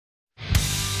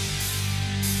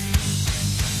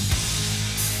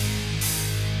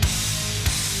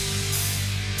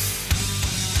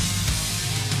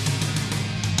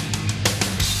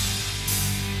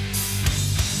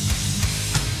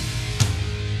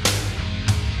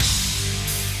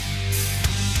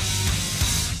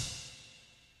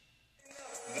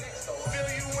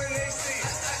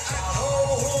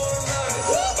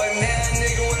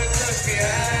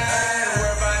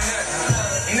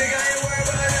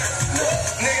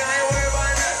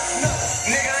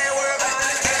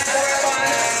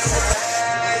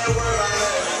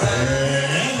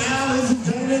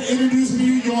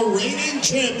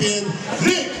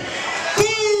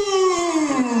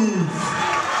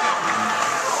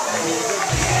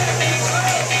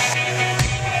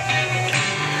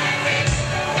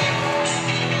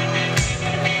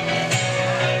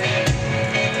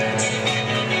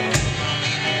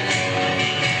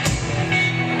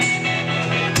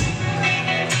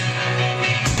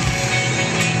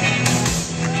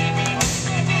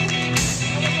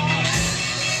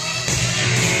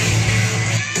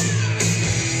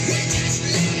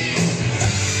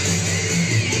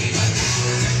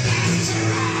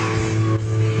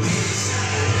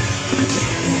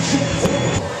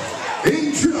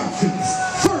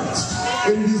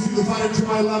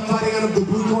my left, fighting out of the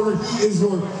blue corner, he is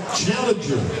your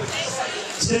challenger.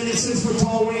 Standing 6 foot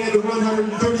tall, weighing in at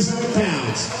 137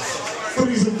 pounds. But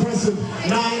he's impressive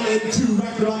 9-2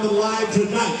 record on the line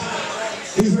tonight.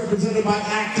 He's represented by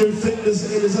Active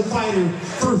Fitness and is a fighter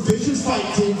for Vicious Fight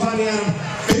Team, fighting out of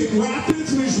Big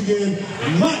Rapids, Michigan,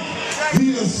 Mike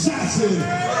the Assassin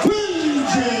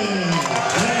Winget.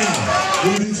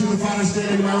 Now, leading to the fighter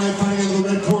standing to my right, fighting out of the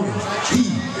red corner. He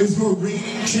is your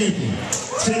reigning champion.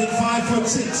 Standing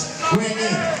 5'6", weighing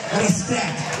in at a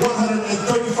stacked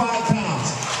 135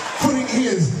 pounds. Putting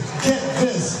his, get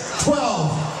this, 12-0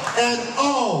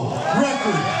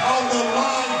 record on the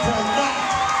line tonight.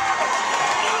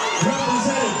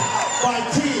 Represented by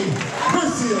Team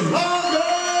Murcielago!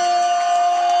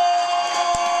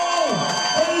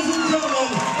 Ladies and gentlemen,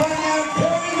 fighting out of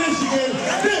Perry, Michigan,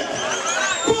 Nic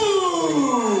Booth!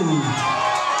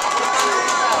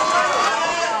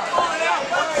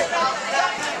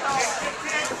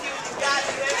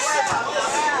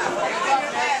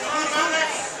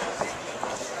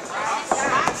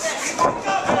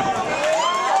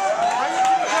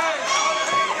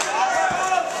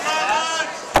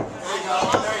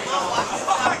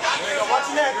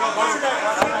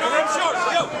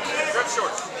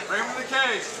 Bring him to the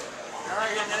cage. All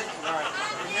right, Nick. All right.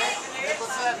 Nick,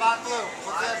 what's that back blue?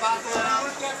 What's that back blue?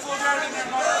 Put that full guard in there,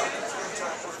 Mark.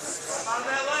 Out of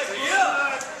that leg.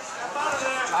 Yeah. Step out of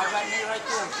there. Drive that knee right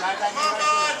there. Drive that knee right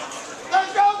there.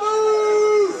 Let's go,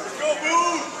 Booth! Let's go,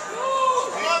 Booth!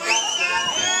 Love it,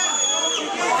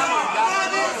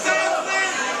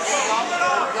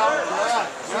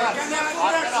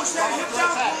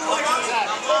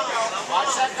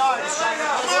 Watch that guard.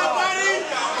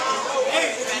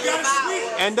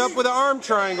 End up with an arm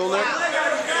triangle, Nick.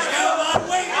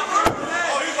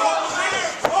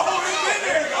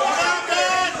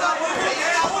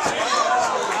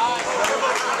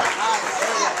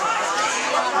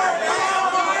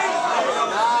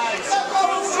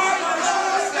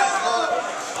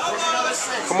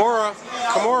 Kimura.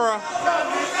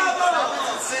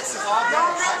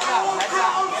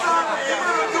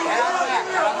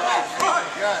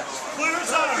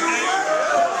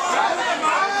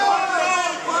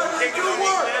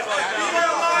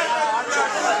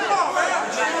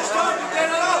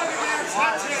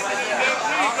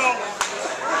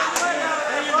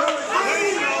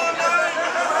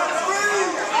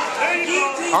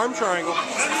 Arm triangle.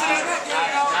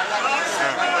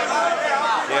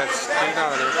 Yes, take it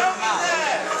out of there.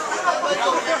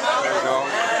 There you go.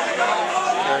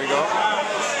 There you go.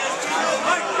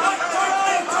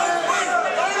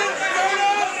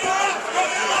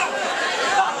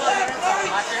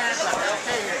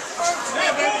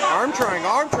 Arm triangle,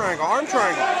 arm triangle, arm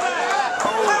triangle.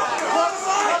 Oh.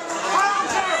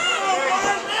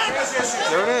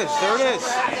 There it is, there it is.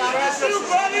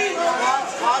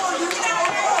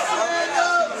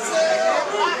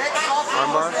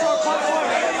 Armbar.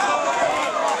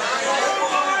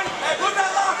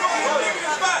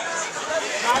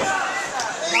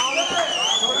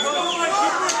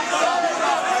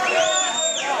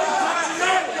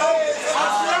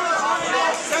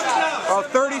 Oh,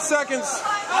 30 seconds.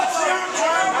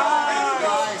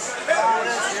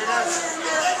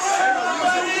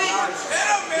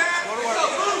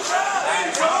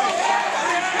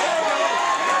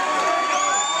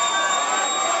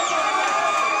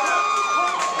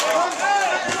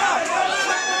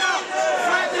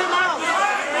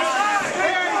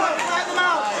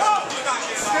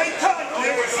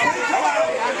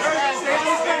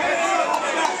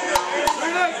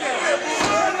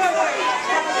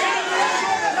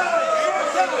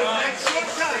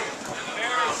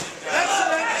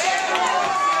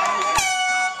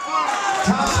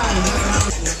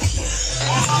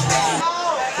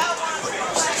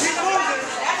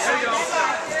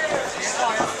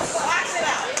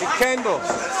 Kendall.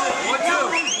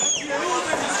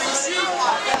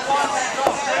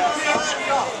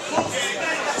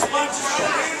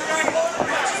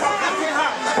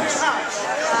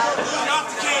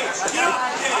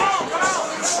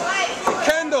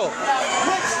 Kendall.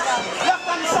 Left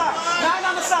on the side. 9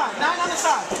 on the side. 9 on the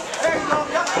side. There you go.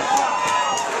 Yep.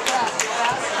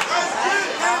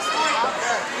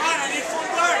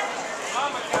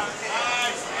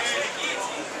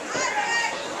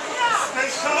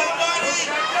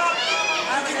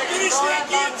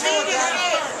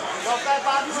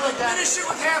 Finish it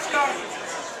with half guard.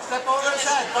 Step over his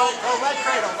head. Go leg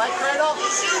cradle. Leg cradle.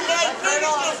 Leg cradle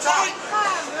on the top.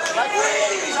 Leg cradle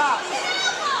on the top.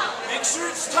 Make sure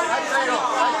it's tight. Leg cradle.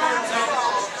 Leg cradle.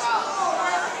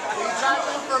 You try to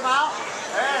move from out.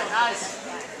 Very nice.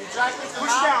 You try to move from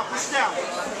out. Push down.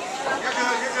 You're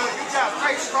good, you're good. Good job.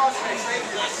 Great cross face. Thank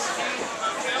you.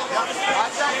 Yep.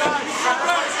 Watch that gun. Watch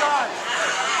that gun.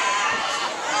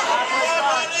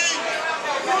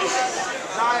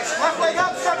 Nice. Left leg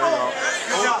up, step over.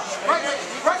 Good job. Right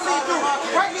knee through.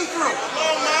 Right knee through.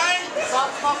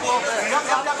 Soft him up a little bit. Yep.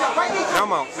 Right knee through. No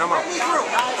more. Right knee through.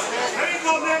 Nice, man. There you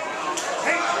go, Nick.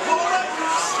 Take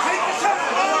the time.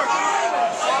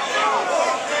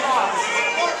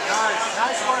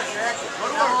 Nice work, Nick.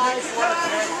 Nice work,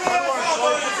 Nick. Good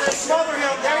work. Smother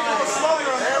him. There you go. Smother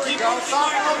him. There we go.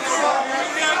 Soft him up some more, Nick.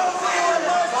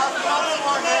 Soft him up some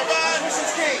more, Nick.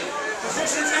 Position's key.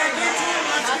 Position's key.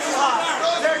 Not too high.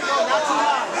 There you go. Not too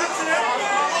high. There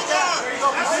you go.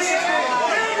 Position's key.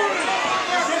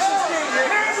 Position's key,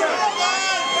 Nick.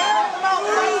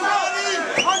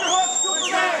 Underhook,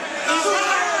 Superman.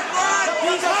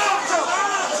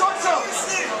 Short choke.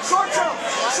 Short choke.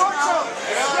 Short choke.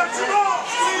 Stretch him off.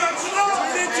 Stretch him off.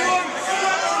 Turn into him.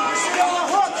 I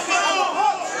want hook. I want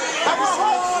hook. I want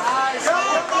hook. Nice.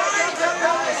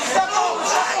 Step over.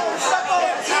 Step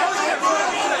over.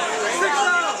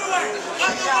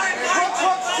 Hook,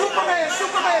 hook. Superman.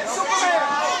 Superman. Superman.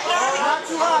 Not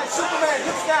too high. Superman.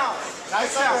 Hips down.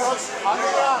 Nice down. Under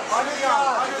the arm. Under the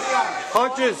arm. Under the arm.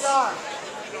 Punches.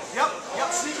 Yep.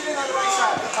 Sneak it in on the right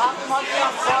side. Top him on the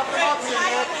arm. Stop him up here,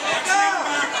 Nick. Hips down.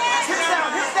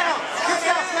 Hips down. Hips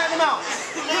down. Flatten him out.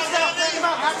 Hips down. Flatten him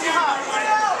out. Not too high.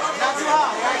 Not too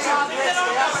high. Right top, Nick.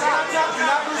 Stay outside. Do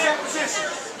not lose that position.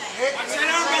 Nick, stay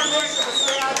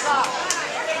outside.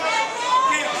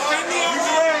 Use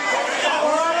your leg.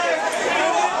 All right.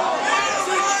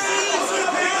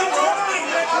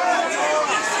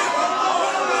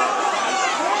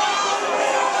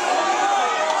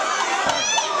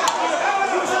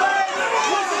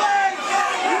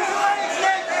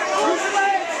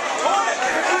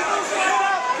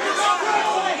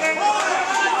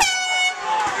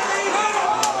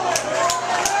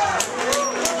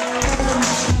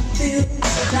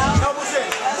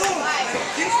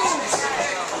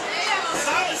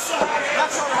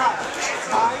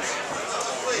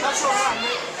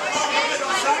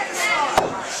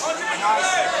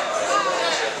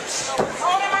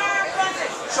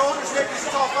 Shoulders, Nick, this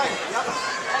is all fight. Yep.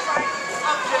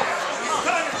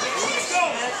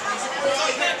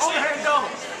 Overhand down.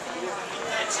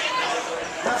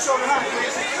 Left shoulder high,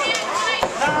 please.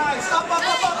 Nice. Up.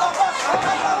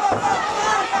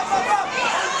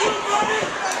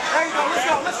 There you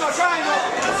go. Let's go. Triangle.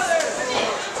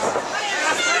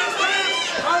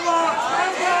 Come on.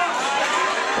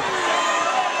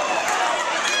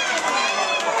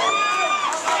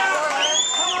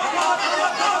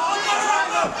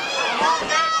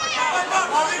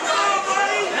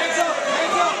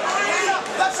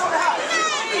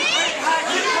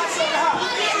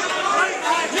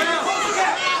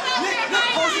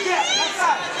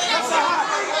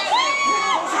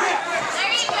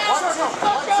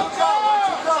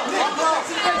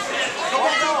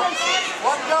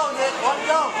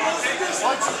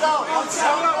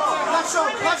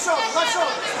 Left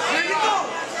shoulder. Here you go.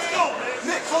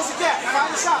 Nick, close the gap.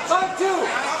 Find the shot. 5-2. Close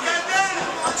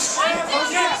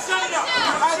the gap.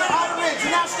 You're either out or in. Do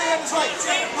not stay at his right.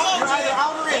 You're either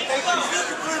out or in. Thank you.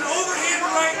 Looking for an overhand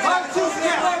right. 5-2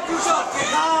 gap.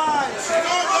 Nice.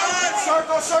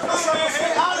 Circle.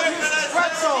 Stay out of his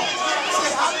red zone.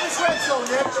 Stay out of his red zone,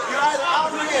 Nick. You're either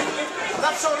out or in.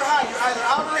 Left shoulder high. You're either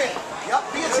out or in. Yep.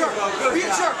 Be a jerk.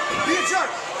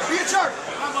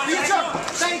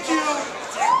 Thank you.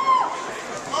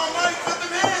 Mike, put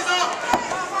them hands up.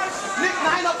 Nick,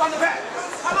 9 up on the back.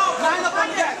 9 up on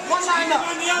the back. 1 9 up.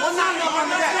 1 9 up on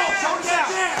the back.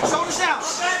 Shoulders down.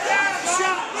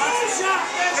 Shot.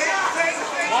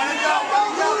 One and go.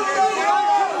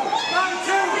 Round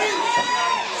 2.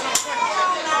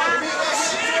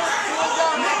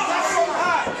 Nick, left shoulder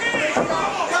high. Go.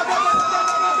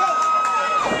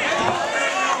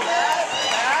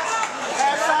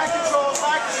 Side control.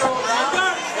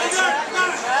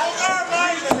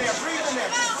 Breathe in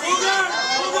there.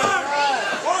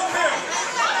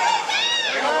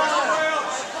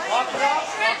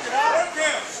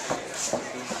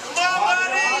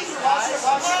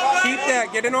 Keep that.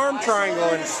 Get an arm triangle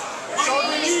in.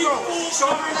 Shoulder in his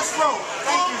throat.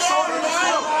 Thank you. Shoulder in his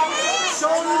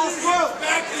throat.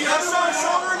 Yes, sir.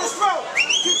 Shoulder in his throat.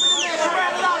 Keep it in there.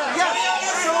 Grab it out. Yes.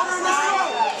 Shoulder in his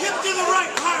throat. Hip to the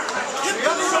right, hard. Hip to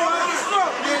the Shoulder right. in his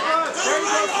throat. There you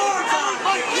go.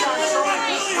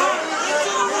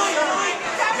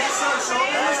 Yes, sir.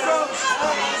 Shoulder in his throat.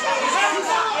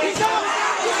 He's up.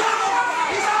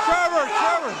 Trevor.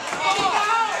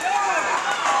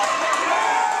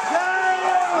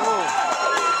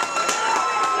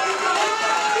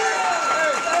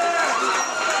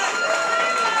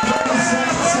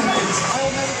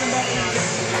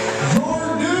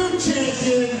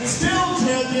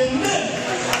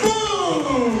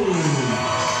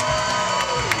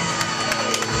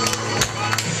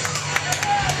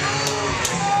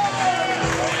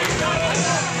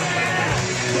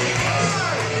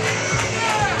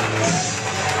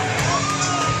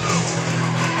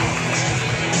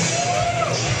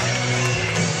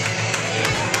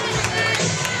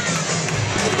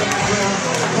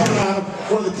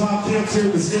 experience here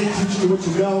in the state, teaching you what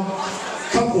you know,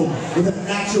 coupled with that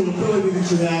natural ability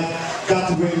that you have, got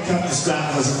the way to cut the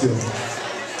strap. How's it feel?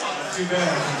 Not too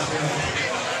bad.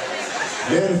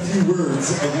 Man, a few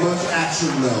words and much action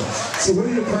though. So what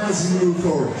are your plans as you move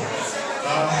forward? We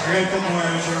got a couple more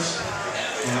amateurs.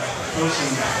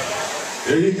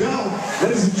 There you go.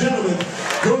 Ladies and gentlemen,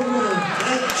 your winner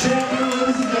and champion.